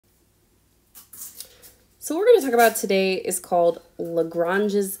So what we're going to talk about today is called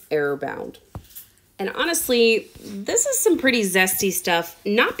LaGrange's error bound. And honestly, this is some pretty zesty stuff,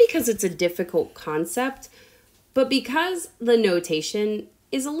 not because it's a difficult concept, but because the notation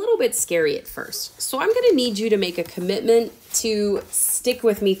is a little bit scary at first. So I'm going to need you to make a commitment to stick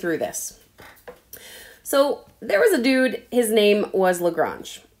with me through this. So there was a dude, his name was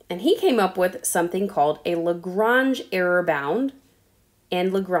LaGrange, and he came up with something called a LaGrange error bound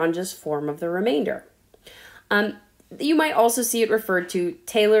and LaGrange's form of the remainder. You might also see it referred to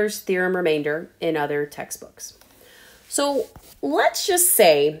Taylor's theorem remainder in other textbooks. So let's just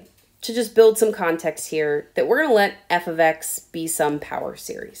say, to just build some context here, that we're going to let f of x be some power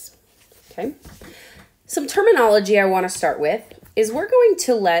series. Okay. Some terminology I want to start with is we're going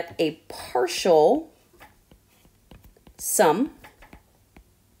to let a partial sum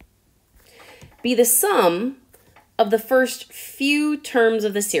be the sum of the first few terms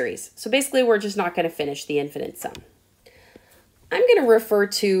of the series. So basically, we're just not going to finish the infinite sum. I'm going to refer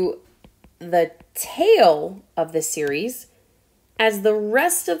to the tail of the series as the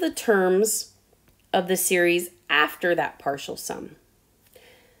rest of the terms of the series after that partial sum.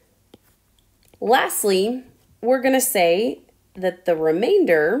 Lastly, we're going to say that the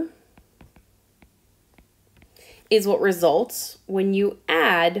remainder is what results when you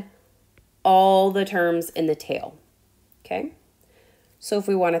add all the terms in the tail. Okay? So if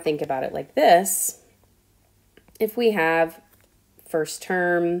we want to think about it like this, if we have first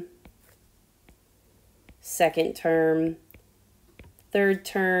term, second term, third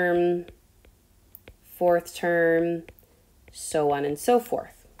term, fourth term, so on and so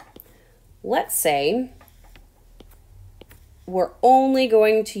forth. Let's say we're only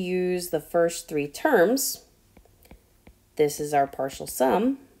going to use the first three terms. This is our partial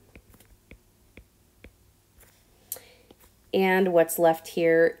sum. And what's left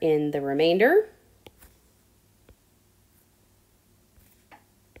here in the remainder?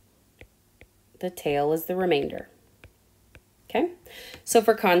 The tail is the remainder. Okay, so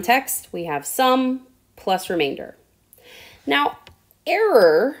for context, we have sum plus remainder. Now,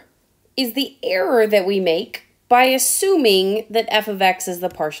 error is the error that we make by assuming that f of x is the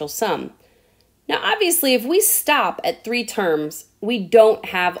partial sum. Now, obviously, if we stop at three terms, we don't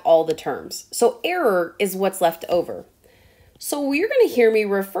have all the terms. So error is what's left over. So you're going to hear me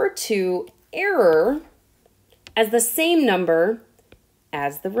refer to error as the same number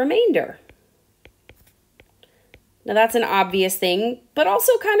as the remainder. Now that's an obvious thing, but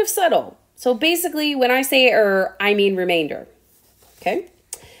also kind of subtle. So basically, when I say error, I mean remainder. Okay?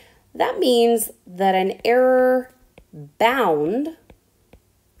 That means that an error bound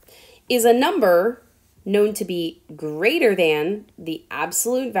is a number known to be greater than the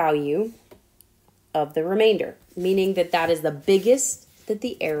absolute value of the remainder, meaning that that is the biggest that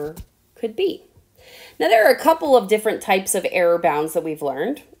the error could be. Now, there are a couple of different types of error bounds that we've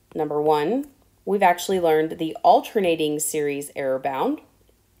learned. Number one, we've actually learned the alternating series error bound.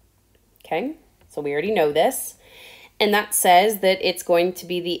 Okay, so we already know this. And that says that it's going to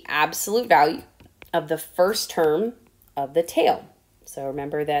be the absolute value of the first term of the tail. So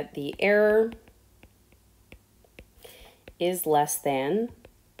remember that the error is less than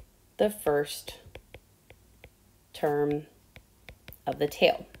the first term of the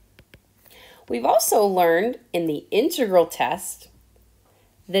tail. We've also learned in the integral test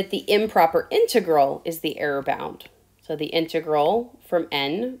that the improper integral is the error bound. So the integral from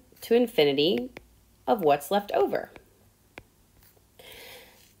n to infinity of what's left over.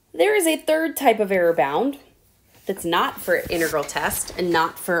 There is a third type of error bound that's not for integral test and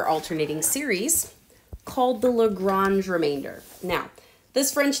not for alternating series called the LaGrange remainder. Now,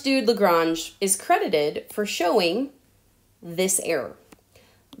 this French dude, LaGrange, is credited for showing this error.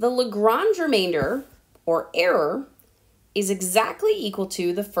 The LaGrange remainder, or error, is exactly equal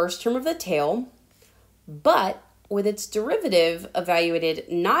to the first term of the tail, but with its derivative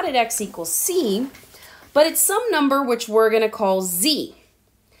evaluated not at x equals c, but it's some number which we're going to call z.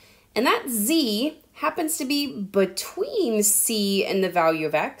 And that z happens to be between c and the value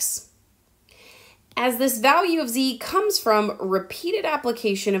of x, as this value of z comes from repeated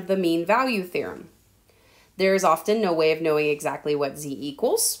application of the mean value theorem. There is often no way of knowing exactly what z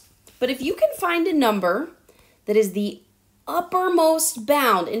equals, but if you can find a number that is the uppermost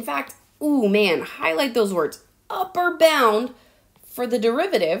bound, in fact, ooh man, highlight those words, upper bound for the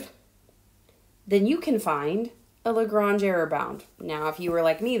derivative, then you can find a LaGrange error bound. Now, if you were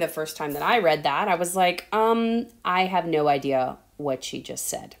like me the first time that I read that, I was like, I have no idea what she just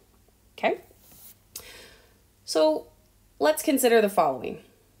said. Okay? So let's consider the following.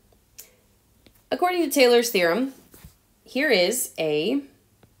 According to Taylor's theorem, here is a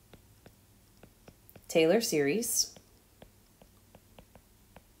Taylor series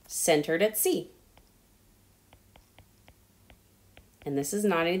centered at C. And this is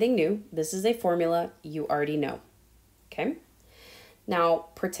not anything new. This is a formula you already know. Okay? Now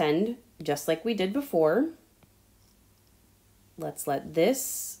pretend, just like we did before, let's let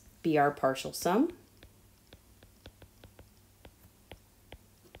this be our partial sum.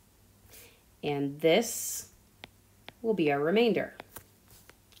 And this will be our remainder.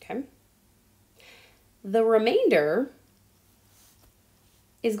 Okay? The remainder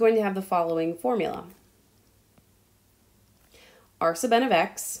is going to have the following formula. R sub n of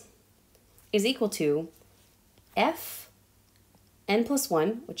x is equal to f n plus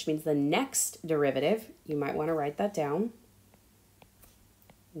 1, which means the next derivative. You might want to write that down.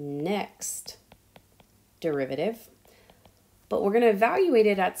 Next derivative. But we're going to evaluate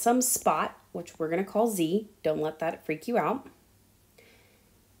it at some spot, which we're going to call z. Don't let that freak you out.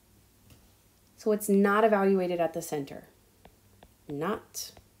 So it's not evaluated at the center.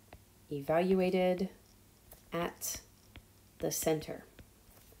 Not evaluated at the center.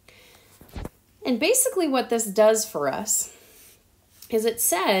 And basically what this does for us is it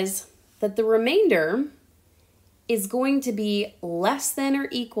says that the remainder is going to be less than or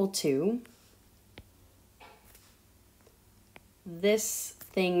equal to this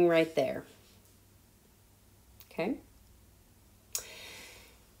thing right there. Okay?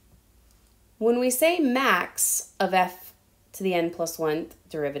 When we say max of f to the n plus 1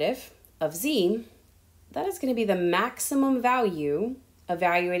 derivative of z, that is going to be the maximum value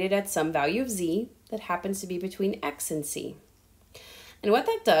evaluated at some value of z that happens to be between x and c. And what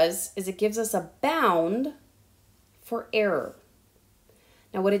that does is it gives us a bound for error.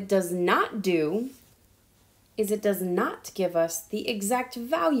 Now what it does not do is it does not give us the exact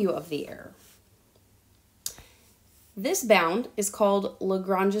value of the error. This bound is called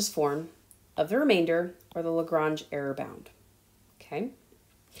Lagrange's form of the remainder, or the Lagrange error bound. Okay?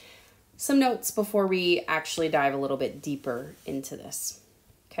 Some notes before we actually dive a little bit deeper into this.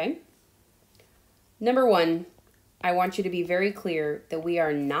 Okay? Number one, I want you to be very clear that we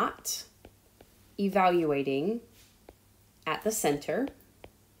are not evaluating at the center,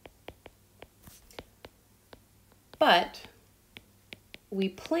 but we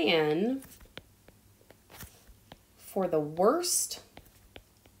plan for the worst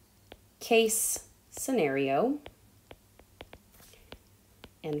case scenario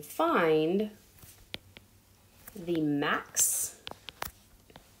and find the max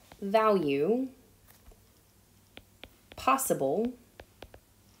value possible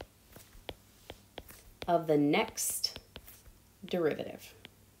of the next derivative.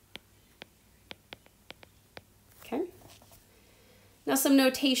 Okay? Now some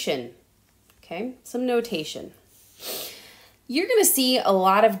notation. Okay? Some notation. You're going to see a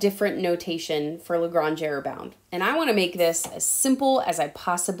lot of different notation for Lagrange error bound, and I want to make this as simple as I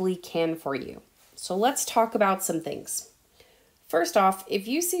possibly can for you. So let's talk about some things. First off, if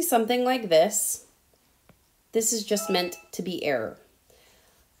you see something like this, this is just meant to be error.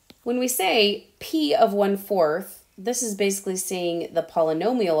 When we say p of 1/4, this is basically saying the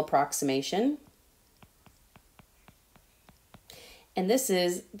polynomial approximation, and this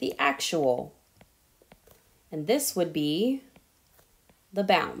is the actual, and this would be the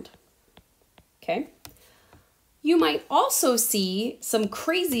bound. Okay? You might also see some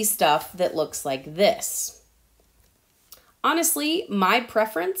crazy stuff that looks like this. Honestly, my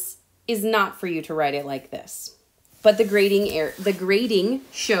preference is not for you to write it like this. But the grading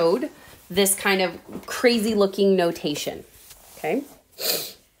showed this kind of crazy looking notation. Okay?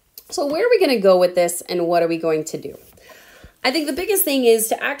 So where are we going to go with this and what are we going to do? I think the biggest thing is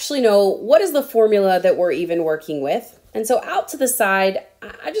to actually know what is the formula that we're even working with. And so out to the side,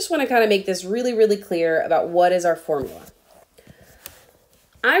 I just want to kind of make this really, really clear about what is our formula.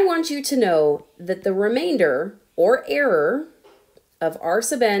 I want you to know that the remainder or error of r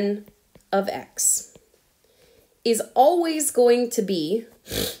sub n of x is always going to be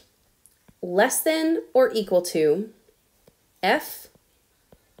less than or equal to f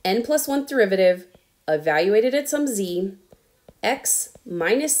n plus 1 derivative evaluated at some z x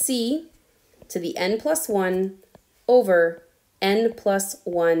minus c to the n plus 1 over n plus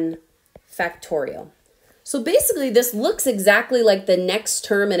 1 factorial. So basically this looks exactly like the next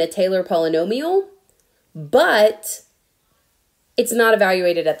term in a Taylor polynomial, but it's not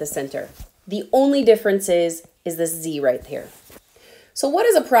evaluated at the center. The only difference is this z right here. So what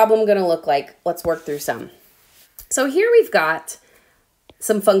is a problem going to look like? Let's work through some. So here we've got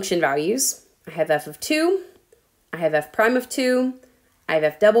some function values. I have f of 2, I have f prime of 2, I have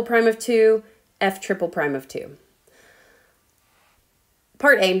f double prime of 2, f triple prime of 2.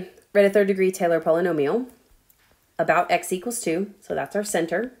 Part A, write a third degree Taylor polynomial about x equals 2, so that's our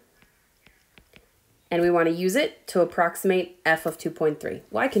center. And we want to use it to approximate f of 2.3.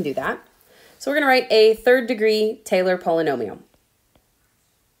 Well, I can do that. So we're going to write a third degree Taylor polynomial.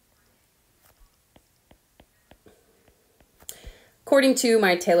 According to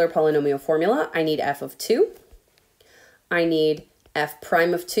my Taylor polynomial formula, I need f of 2. I need f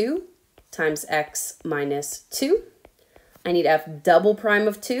prime of 2 times x minus 2. I need f double prime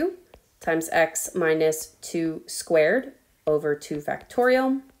of 2 times x minus 2 squared over 2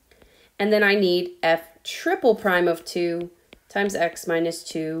 factorial. And then I need f triple prime of 2 times x minus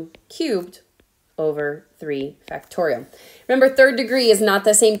 2 cubed over 3 factorial. Remember, third degree is not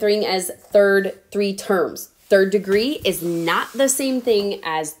the same thing as three terms. Third degree is not the same thing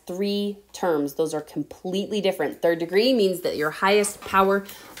as 3 terms. Those are completely different. Third degree means that your highest power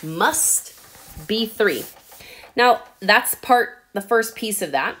must be 3. Now, that's the first piece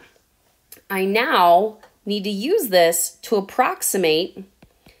of that. I now need to use this to approximate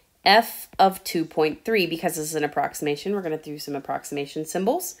f of 2.3. Because this is an approximation, we're going to do some approximation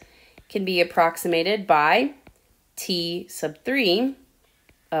symbols. It can be approximated by t sub 3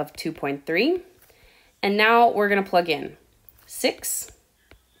 of 2.3. And now we're going to plug in 6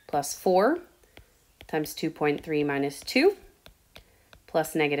 plus 4 times 2.3 minus 2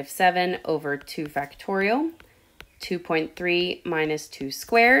 plus negative 7 over 2 factorial, 2.3 minus 2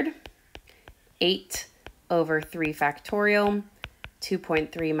 squared, 8 over 3 factorial,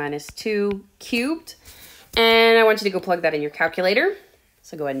 2.3 minus 2 cubed. And I want you to go plug that in your calculator.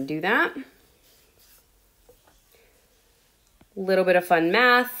 So go ahead and do that. A little bit of fun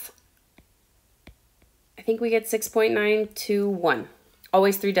math. I think we get 6.921.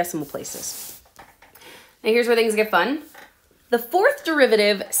 Always 3 decimal places. Now here's where things get fun. The fourth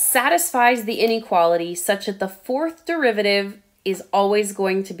derivative satisfies the inequality such that the fourth derivative is always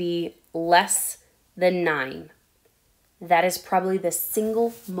going to be less than 9. That is probably the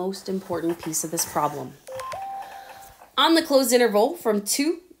single most important piece of this problem. On the closed interval from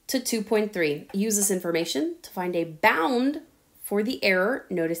 2 to 2.3, use this information to find a bound for the error.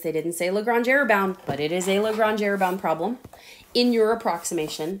 Notice they didn't say Lagrange error bound, but it is a Lagrange error bound problem in your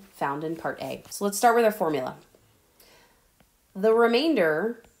approximation found in part A. So let's start with our formula. The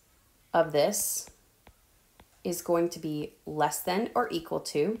remainder of this is going to be less than or equal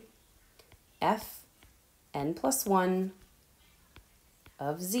to f n plus 1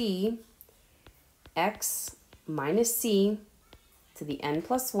 of z x minus c to the n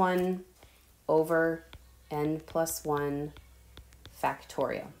plus 1 over n plus 1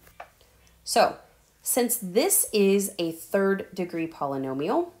 factorial. So, since this is a third degree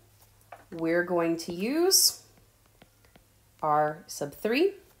polynomial, we're going to use r sub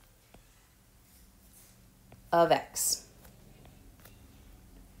 3 of x,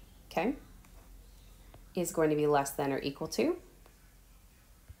 okay, is going to be less than or equal to,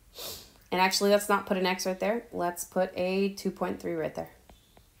 and actually let's not put an x right there, let's put a 2.3 right there,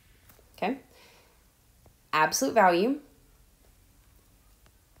 okay, absolute value.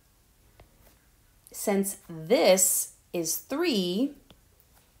 Since this is 3,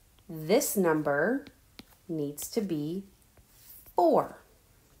 this number needs to be 4.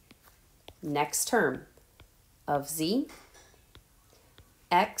 Next term of z,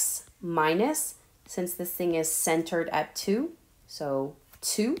 x minus, since this thing is centered at 2, so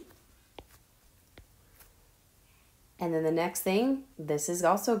 2. And then the next thing, this is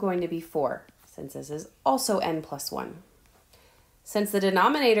also going to be 4, since this is also n plus 1. Since the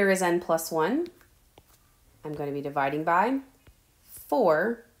denominator is n plus 1, I'm going to be dividing by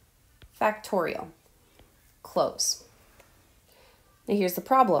 4 factorial. Close. Now here's the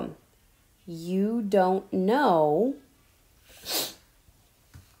problem. You don't know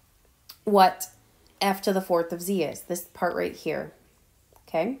what f to the fourth of z is, this part right here,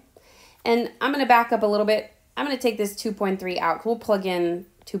 okay? And I'm going to back up a little bit. I'm going to take this 2.3 out. We'll plug in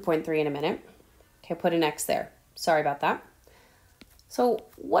 2.3 in a minute. Okay, put an x there. Sorry about that. So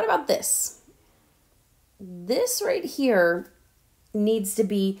what about this? This right here needs to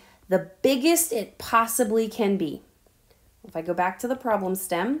be the biggest it possibly can be. If I go back to the problem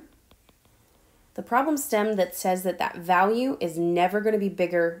stem that says that that value is never going to be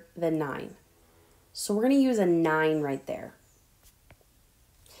bigger than 9. So we're going to use a 9 right there.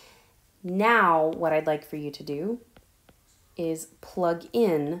 Now what I'd like for you to do is plug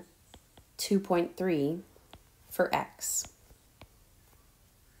in 2.3 for x.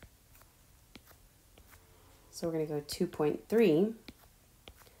 So we're going to go 2.3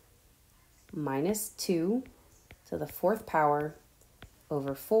 minus 2 to the fourth power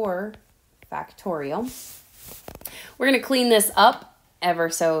over 4 factorial. We're going to clean this up ever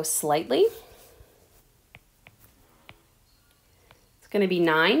so slightly. It's going to be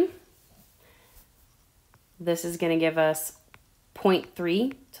 9. This is going to give us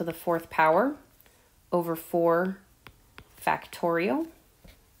 0.3 to the 4th power over 4 factorial.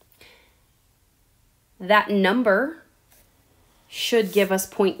 That number should give us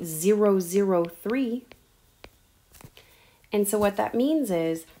 0.003. And so what that means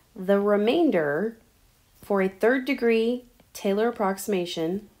is the remainder for a 3rd degree Taylor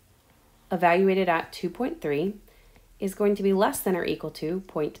approximation evaluated at 2.3 is going to be less than or equal to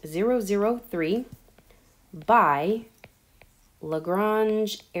 0.003 by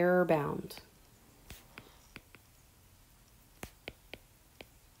LaGrange error bound.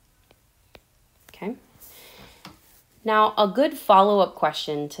 Okay. Now, a good follow-up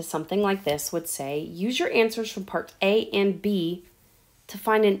question to something like this would say, use your answers from part A and B to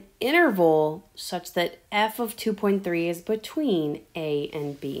find an interval such that f of 2.3 is between A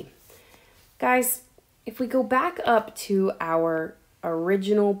and B. Guys, if we go back up to our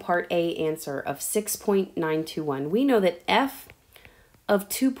original part A answer of 6.921, we know that f of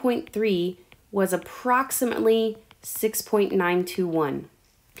 2.3 was approximately 6.921.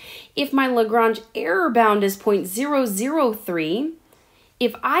 If my Lagrange error bound is 0.003,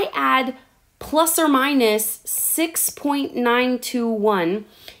 if I add plus or minus 6.921,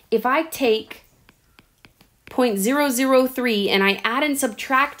 if I take 0.003 and I add and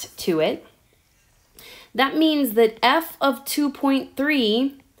subtract to it, that means that f of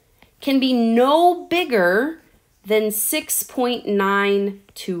 2.3 can be no bigger than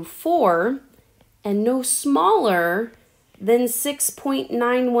 6.924 and no smaller than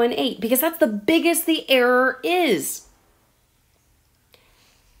 6.918, because that's the biggest the error is.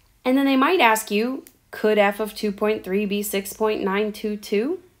 And then they might ask you, could f of 2.3 be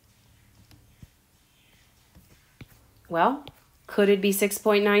 6.922? Well, could it be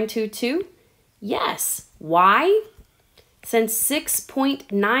 6.922? Yes. Why? Since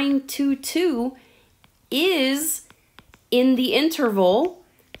 6.922 is in the interval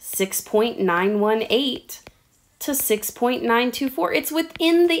 6.918 to 6.924. It's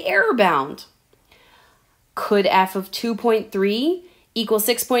within the error bound. Could f of 2.3 equal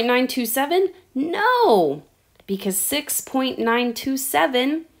 6.927? No, because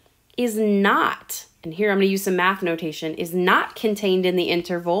 6.927 is not, and here I'm going to use some math notation, is not contained in the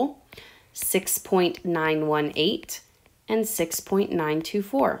interval 6.918 and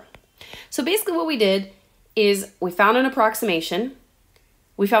 6.924. So basically what we did is we found an approximation,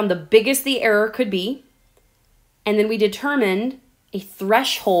 we found the biggest the error could be, and then we determined a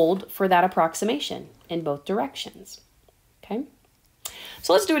threshold for that approximation in both directions. Okay,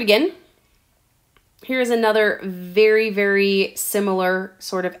 so let's do it again. Here's another very, very similar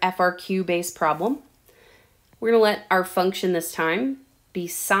sort of FRQ-based problem. We're going to let our function this time be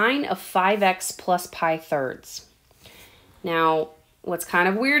sine of 5x plus pi thirds. Now, what's kind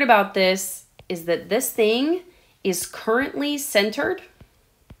of weird about this is that this thing is currently centered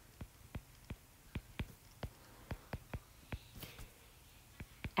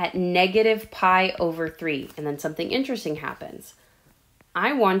at negative pi over 3. And then something interesting happens.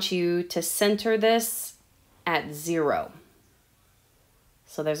 I want you to center this at 0.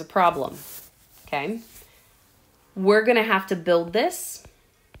 So there's a problem, okay? We're going to have to build this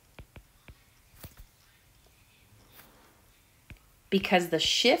because the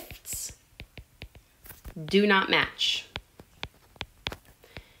shifts do not match.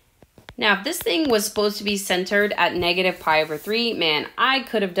 Now, if this thing was supposed to be centered at negative pi over 3, man, I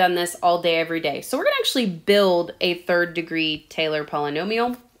could have done this all day, every day. So we're going to actually build a 3rd degree Taylor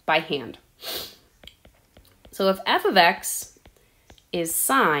polynomial by hand. So if f of x is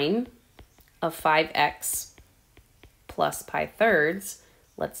sine of 5x plus pi thirds,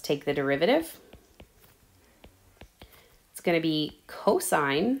 let's take the derivative. It's going to be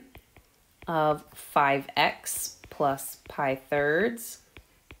cosine of 5x plus pi thirds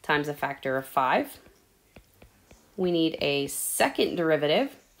times a factor of 5. We need a second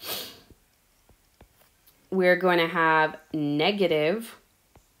derivative. We're going to have negative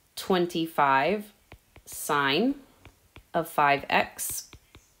 25 sine of 5x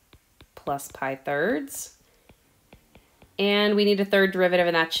plus pi thirds. And we need a third derivative,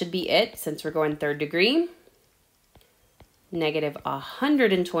 and that should be it since we're going 3rd degree. Negative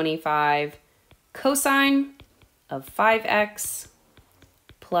 125 cosine of 5x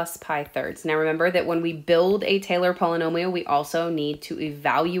plus pi thirds. Now remember that when we build a Taylor polynomial, we also need to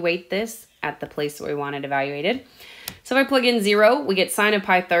evaluate this at the place that we want it evaluated. So if I plug in 0, we get sine of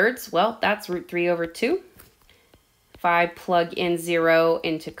pi thirds. Well, that's root 3 over 2. If I plug in 0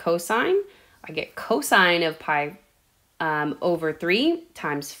 into cosine, I get cosine of pi over 3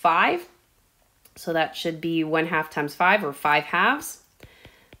 times 5. So that should be 1/2 times 5, or 5/2.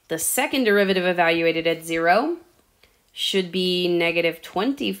 The second derivative evaluated at 0 should be negative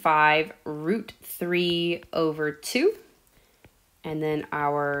 25 root 3 over 2. And then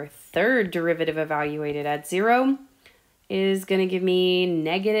our third derivative evaluated at 0 is going to give me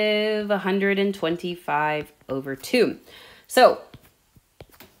negative 125 over 2. So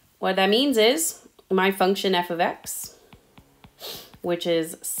what that means is my function f of x, which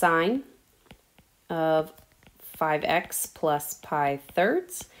is sine of 5x plus pi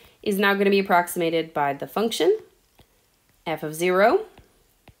thirds, is now going to be approximated by the function f of 0,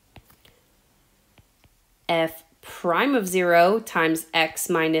 f prime of 0 times x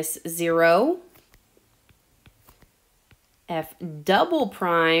minus 0, f double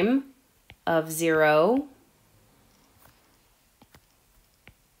prime of 0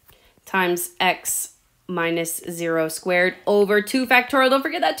 times x minus 0 squared over 2 factorial. Don't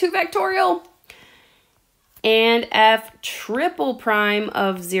forget that 2 factorial. And f triple prime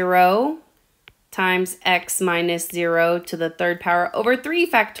of 0 times x minus 0 to the third power over 3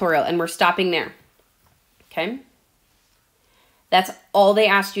 factorial. And we're stopping there. Okay? That's all they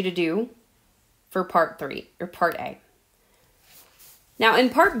asked you to do for part 3, or part A. Now in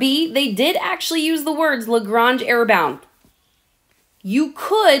part B, they did actually use the words LaGrange error bound. You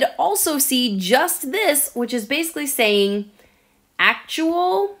could also see just this, which is basically saying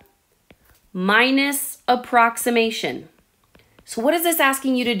actual minus approximation. So what is this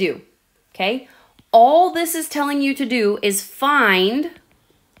asking you to do? Okay, all this is telling you to do is find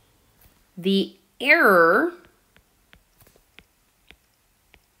the error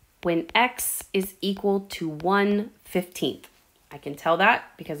when x is equal to 1/15. I can tell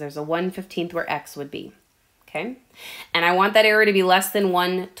that because there's a 1/15 where x would be. Okay, and I want that error to be less than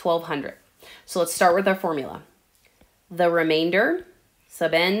 1/1200. So let's start with our formula. The remainder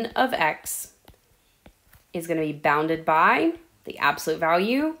sub n of x is going to be bounded by the absolute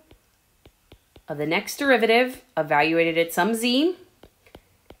value of the next derivative evaluated at some z,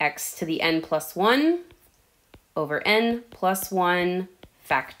 x to the n plus 1 over n plus 1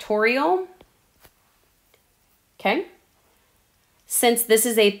 factorial. Okay. Since this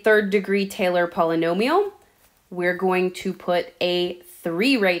is a third degree Taylor polynomial, we're going to put a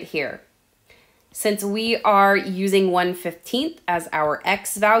 3 right here. Since we are using 1/15 as our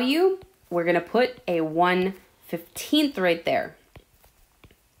x value, we're going to put a 1/15 right there.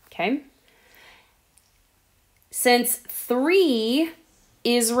 Okay. Since 3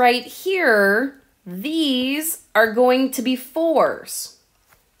 is right here, these are going to be 4s.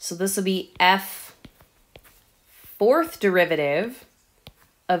 So this will be f fourth derivative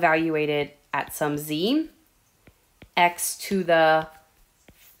evaluated at some z, x to the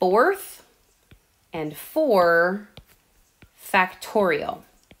 4th and 4 factorial.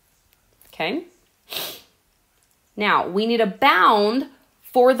 Okay. Now we need a bound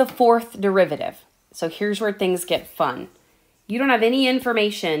for the 4th derivative. So here's where things get fun. You don't have any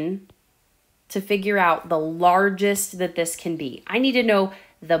information to figure out the largest that this can be. I need to know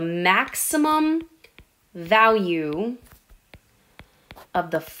the maximum value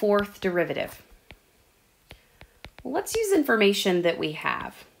of the 4th derivative. Well, let's use information that we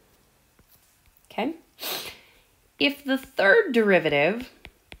have. Okay. If the 3rd derivative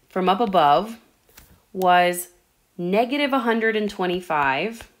from up above was negative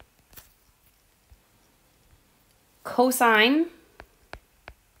 125 cosine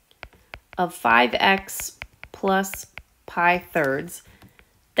of 5x plus pi thirds,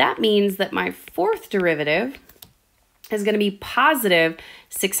 that means that my 4th derivative is going to be positive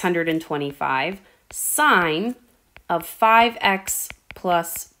 625 sine of 5x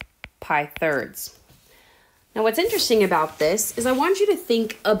plus pi thirds. Now what's interesting about this is I want you to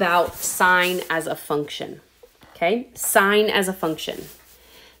think about sine as a function. Okay, sine as a function.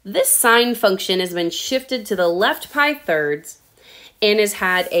 This sine function has been shifted to the left pi thirds and has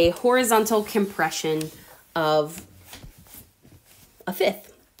had a horizontal compression of 1/5.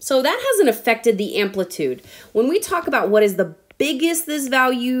 So that hasn't affected the amplitude. When we talk about what is the biggest this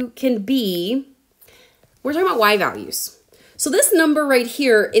value can be, we're talking about y values. So this number right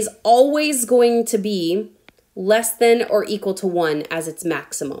here is always going to be less than or equal to 1 as its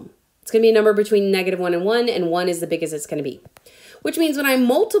maximum. It's going to be a number between -1 and 1 is the biggest it's going to be. Which means when I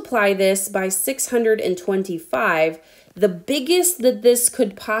multiply this by 625, the biggest that this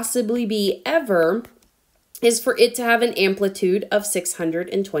could possibly be ever is for it to have an amplitude of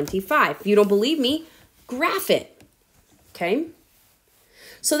 625. If you don't believe me, graph it. Okay?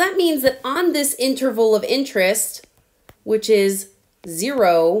 So that means that on this interval of interest, which is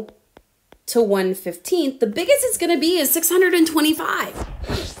 0 to 1/15, the biggest it's going to be is 625.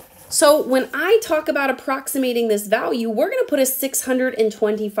 So when I talk about approximating this value, we're going to put a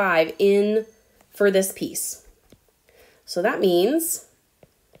 625 in for this piece. So that means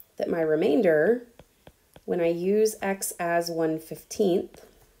that my remainder, when I use x as 1/15,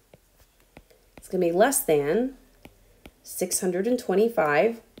 it's going to be less than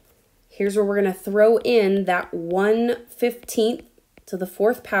 625. Here's where we're going to throw in that 1/15 to the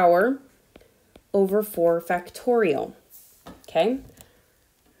 4th power over 4 factorial. Okay?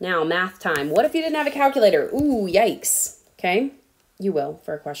 Now, math time. What if you didn't have a calculator? Ooh, yikes. Okay? You will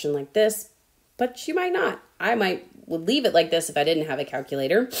for a question like this, but you might not. I would leave it like this if I didn't have a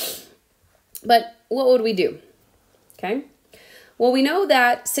calculator. But what would we do? Okay? Well, we know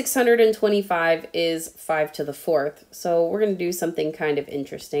that 625 is 5 to the 4th, so we're going to do something kind of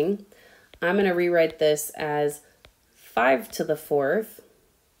interesting. I'm going to rewrite this as 5 to the 4th,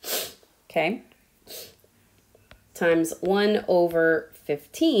 okay, times 1 over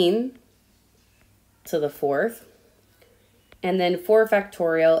 15 to the 4th, and then 4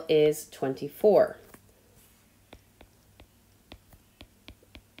 factorial is 24.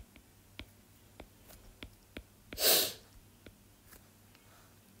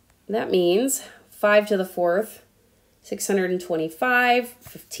 That means 5 to the 4th, 625,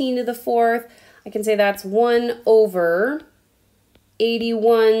 15 to the 4th. I can say that's 1 over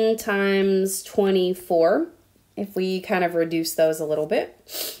 81 times 24, if we kind of reduce those a little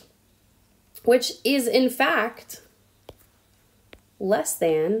bit, which is in fact less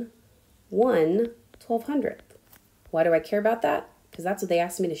than 1/1200. Why do I care about that? Because that's what they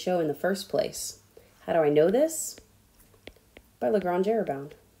asked me to show in the first place. How do I know this? By LaGrange error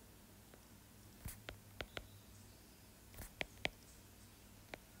bound.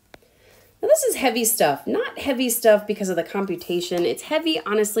 Now this is heavy stuff, not heavy stuff because of the computation. It's heavy,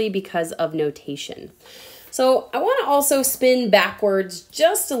 honestly, because of notation. So I want to also spin backwards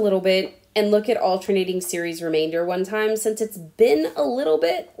just a little bit and look at alternating series remainder one time. Since it's been a little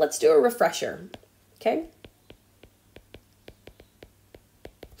bit, let's do a refresher, okay?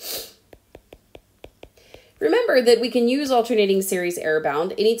 Remember that we can use alternating series error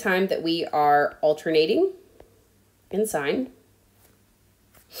bound anytime that we are alternating in sign,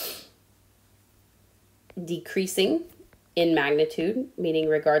 decreasing in magnitude, meaning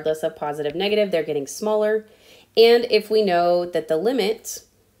regardless of positive, negative, they're getting smaller. And if we know that the limit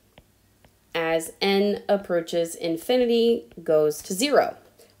as n approaches infinity goes to 0,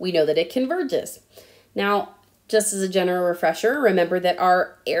 we know that it converges. Now, just as a general refresher, remember that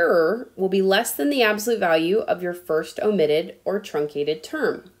our error will be less than the absolute value of your first omitted or truncated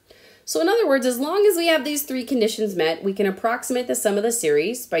term. So in other words, as long as we have these 3 conditions met, we can approximate the sum of the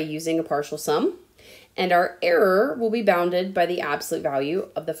series by using a partial sum, and our error will be bounded by the absolute value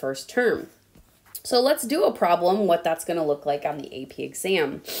of the first term. So let's do a problem, what that's going to look like on the AP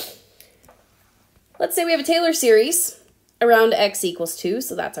exam. Let's say we have a Taylor series around x equals 2,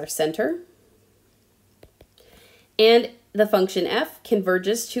 so that's our center. And the function f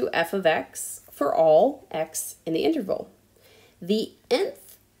converges to f of x for all x in the interval. The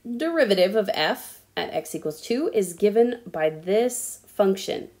nth derivative of f at x equals 2 is given by this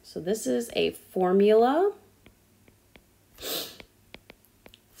function. So this is a formula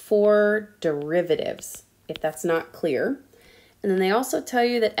for derivatives, if that's not clear. And then they also tell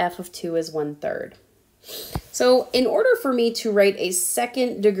you that f of 2 is 1/3. So in order for me to write a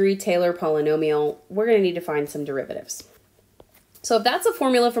second degree Taylor polynomial, we're going to need to find some derivatives. So if that's a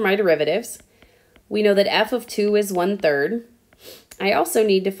formula for my derivatives, we know that f of 2 is 1/3. I also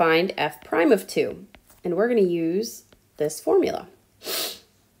need to find f prime of 2, and we're going to use this formula.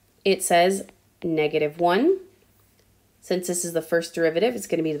 It says -1. Since this is the first derivative, it's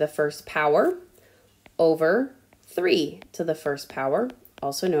going to be to the first power over 3 to the first power,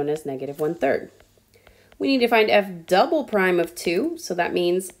 also known as -1/3. We need to find f double prime of 2, so that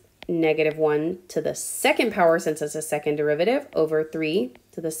means -1 to the second power, since it's a second derivative, over 3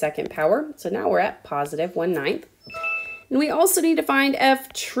 to the second power. So now we're at +1/9. And we also need to find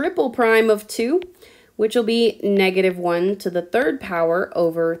f triple prime of 2, which will be -1 to the third power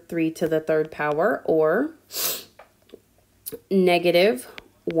over 3 to the third power, or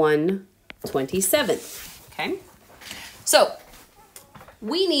 -1/27. Okay? So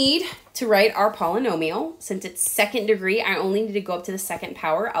we need to write our polynomial. Since it's second degree, I only need to go up to the second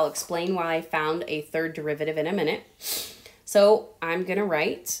power. I'll explain why I found a third derivative in a minute. So I'm going to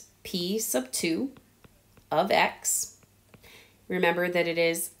write p sub 2 of x. Remember that it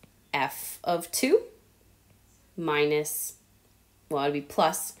is f of 2 minus, well, it'd be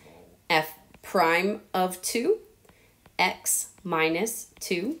plus f prime of 2, x minus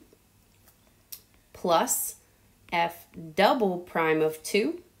 2, plus f double prime of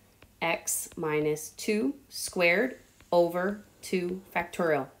 2, x minus 2 squared over 2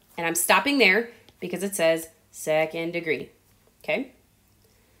 factorial. And I'm stopping there because it says second degree, okay?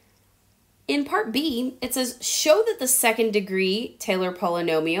 In part B, it says, show that the second degree Taylor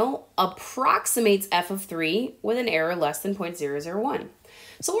polynomial approximates f of 3 with an error less than 0.001.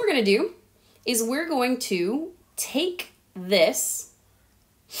 So what we're going to do is we're going to take this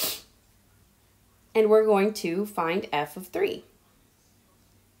and we're going to find f of 3.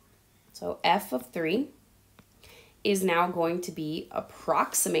 So f of 3 is now going to be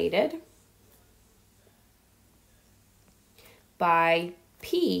approximated by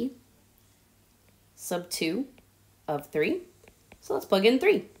p sub 2 of 3. So let's plug in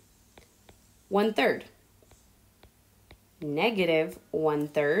 3. 1/3. Negative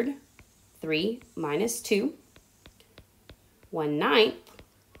 1/3. 3 minus 2. 1/9.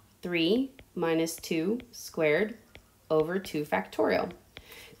 3 minus 2 squared over 2 factorial.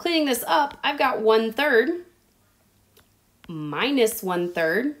 Cleaning this up, I've got 1/3 minus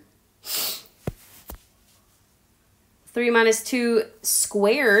 1/3. 3 minus 2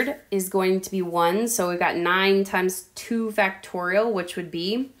 squared is going to be 1, so we've got 9 times 2 factorial, which would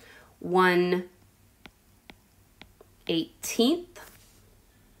be 1/18.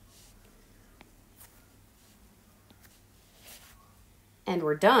 And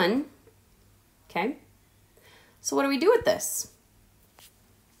we're done, okay? So what do we do with this?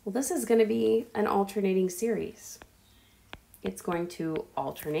 Well, this is going to be an alternating series. It's going to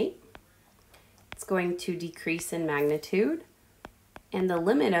alternate. It's going to decrease in magnitude, and the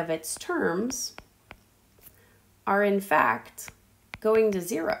limit of its terms are in fact going to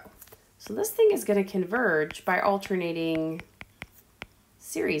 0. So this thing is going to converge by alternating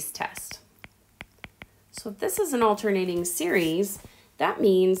series test. So if this is an alternating series, that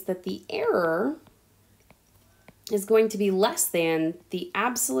means that the error is going to be less than the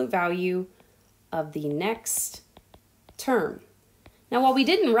absolute value of the next term. Now, while we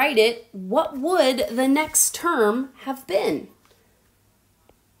didn't write it, what would the next term have been?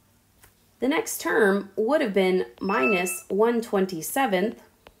 The next term would have been minus 1/27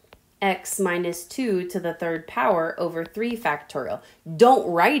 x minus 2 to the 3rd power over 3 factorial. Don't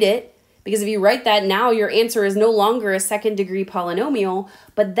write it, because if you write that now, your answer is no longer a second degree polynomial,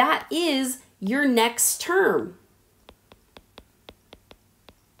 but that is your next term.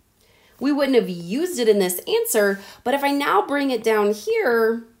 We wouldn't have used it in this answer, but if I now bring it down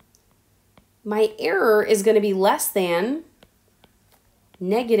here, my error is going to be less than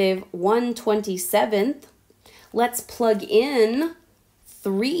negative 1/27. Let's plug in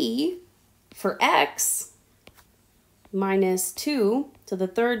 3 for x minus 2 to the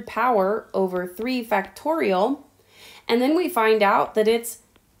 3rd power over 3 factorial. And then we find out that it's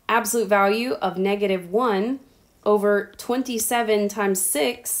absolute value of negative 1 over 27 times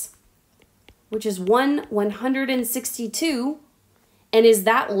 6, which is 1/162. And is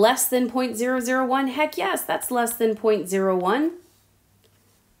that less than 0.001? Heck yes, that's less than 0.01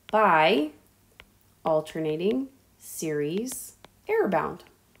 by alternating series error bound.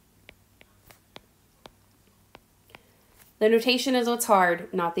 The notation is what's hard,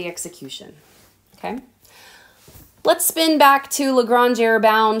 not the execution, okay? Let's spin back to LaGrange error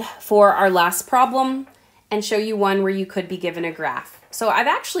bound for our last problem and show you one where you could be given a graph. So I've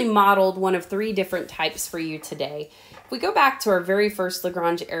actually modeled one of 3 different types for you today. If we go back to our very first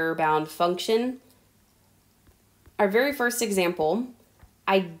LaGrange error bound function, our very first example,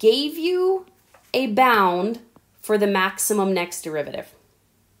 I gave you a bound for the maximum next derivative,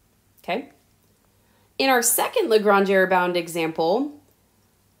 okay? In our second LaGrange error bound example,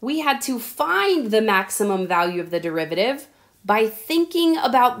 we had to find the maximum value of the derivative by thinking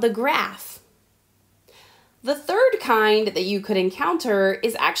about the graph. The third kind that you could encounter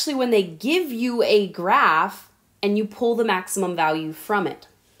is actually when they give you a graph and you pull the maximum value from it.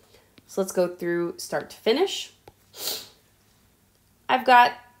 So let's go through start to finish. I've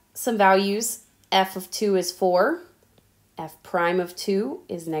got some values. F of 2 is 4. F prime of 2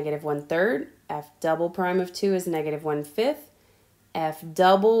 is negative 1/3. F double prime of 2 is negative 1/5. F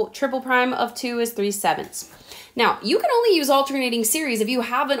double triple prime of 2 is 3/7. Now, you can only use alternating series if you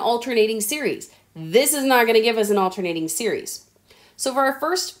have an alternating series. This is not going to give us an alternating series. So for our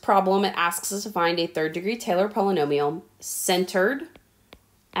first problem, it asks us to find a 3rd degree Taylor polynomial centered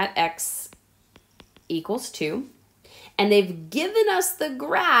at x equals 2. And they've given us the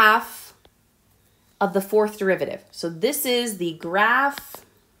graph of the 4th derivative. So this is the graph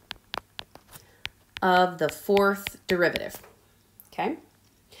of the 4th derivative. Okay?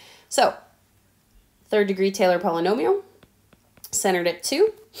 So 3rd degree Taylor polynomial. centered at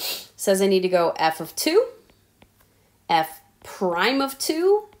 2. Says I need to go f of 2, f prime of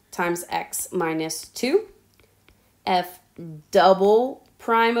 2 times x minus 2, f double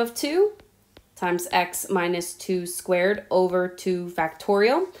prime of 2 times x minus 2 squared over 2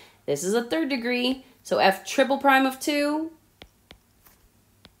 factorial. This is a third degree, so f triple prime of 2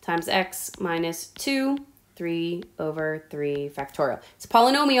 times x minus 2, 3 over 3 factorial. It's a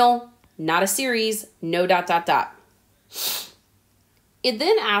polynomial, not a series, no dot, dot, dot. It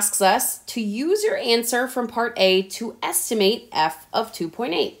then asks us to use your answer from part A to estimate f of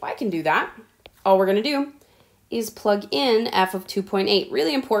 2.8. I can do that. All we're going to do is plug in f of 2.8.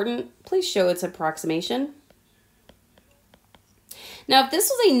 Really important, please show its approximation. Now, if this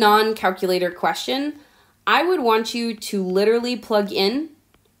was a non-calculator question, I would want you to literally plug in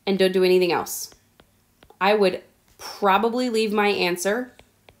and don't do anything else. I would probably leave my answer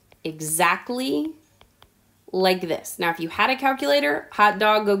exactly like this. Now, if you had a calculator, hot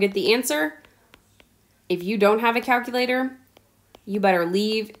dog, go get the answer. If you don't have a calculator, you better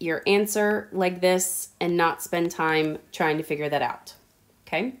leave your answer like this and not spend time trying to figure that out,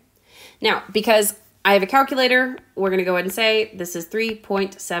 okay? Now, because I have a calculator, we're going to go ahead and say this is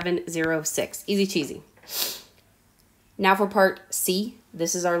 3.706. Easy cheesy. Now for part C,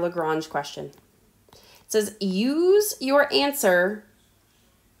 this is our LaGrange question. It says use your answer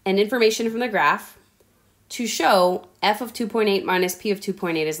and information from the graph to show f of 2.8 minus p of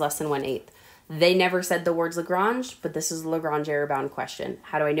 2.8 is less than 1/8. They never said the words Lagrange, but this is a Lagrange error-bound question.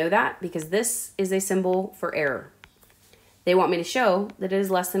 How do I know that? Because this is a symbol for error. They want me to show that it is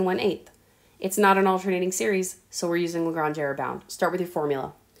less than 1/8. It's not an alternating series, so we're using Lagrange error-bound. Start with your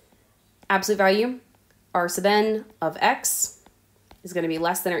formula. Absolute value, r sub n of x is going to be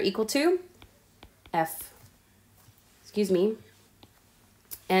less than or equal to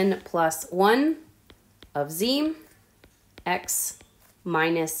n plus 1 of z, x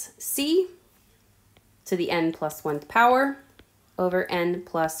minus c to the n plus 1th power over n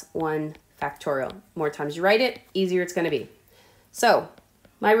plus 1 factorial. More times you write it, easier it's going to be. So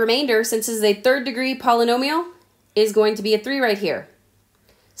my remainder, since this is a third degree polynomial, is going to be a 3 right here.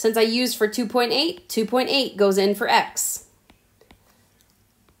 Since I used for 2.8, 2.8 goes in for x.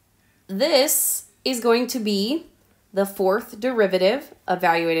 This is going to be the fourth derivative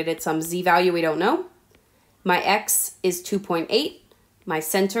evaluated at some z value we don't know. My x is 2.8. My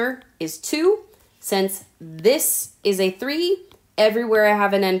center is 2. Since this is a 3, everywhere I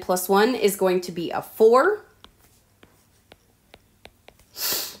have an n plus 1 is going to be a 4.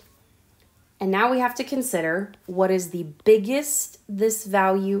 And now we have to consider what is the biggest this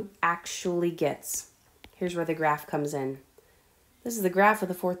value actually gets. Here's where the graph comes in. This is the graph of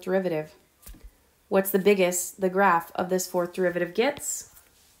the fourth derivative. What's the biggest the graph of this fourth derivative gets?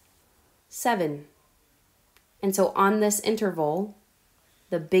 7. And so on this interval,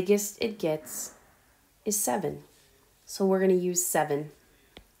 the biggest it gets is 7. So we're going to use 7.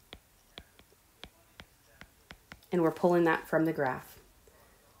 And we're pulling that from the graph.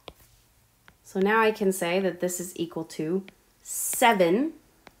 So now I can say that this is equal to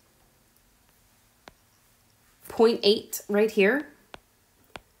 7.8 right here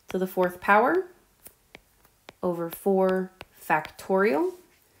to the 4th power over 4 factorial.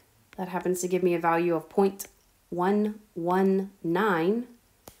 That happens to give me a value of 0.119.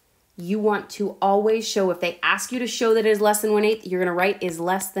 You want to always show, if they ask you to show that it is less than 1/8, you're going to write is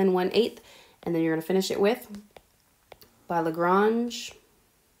less than 1/8, and then you're going to finish it with by Lagrange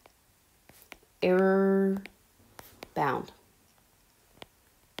error bound.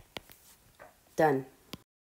 Done.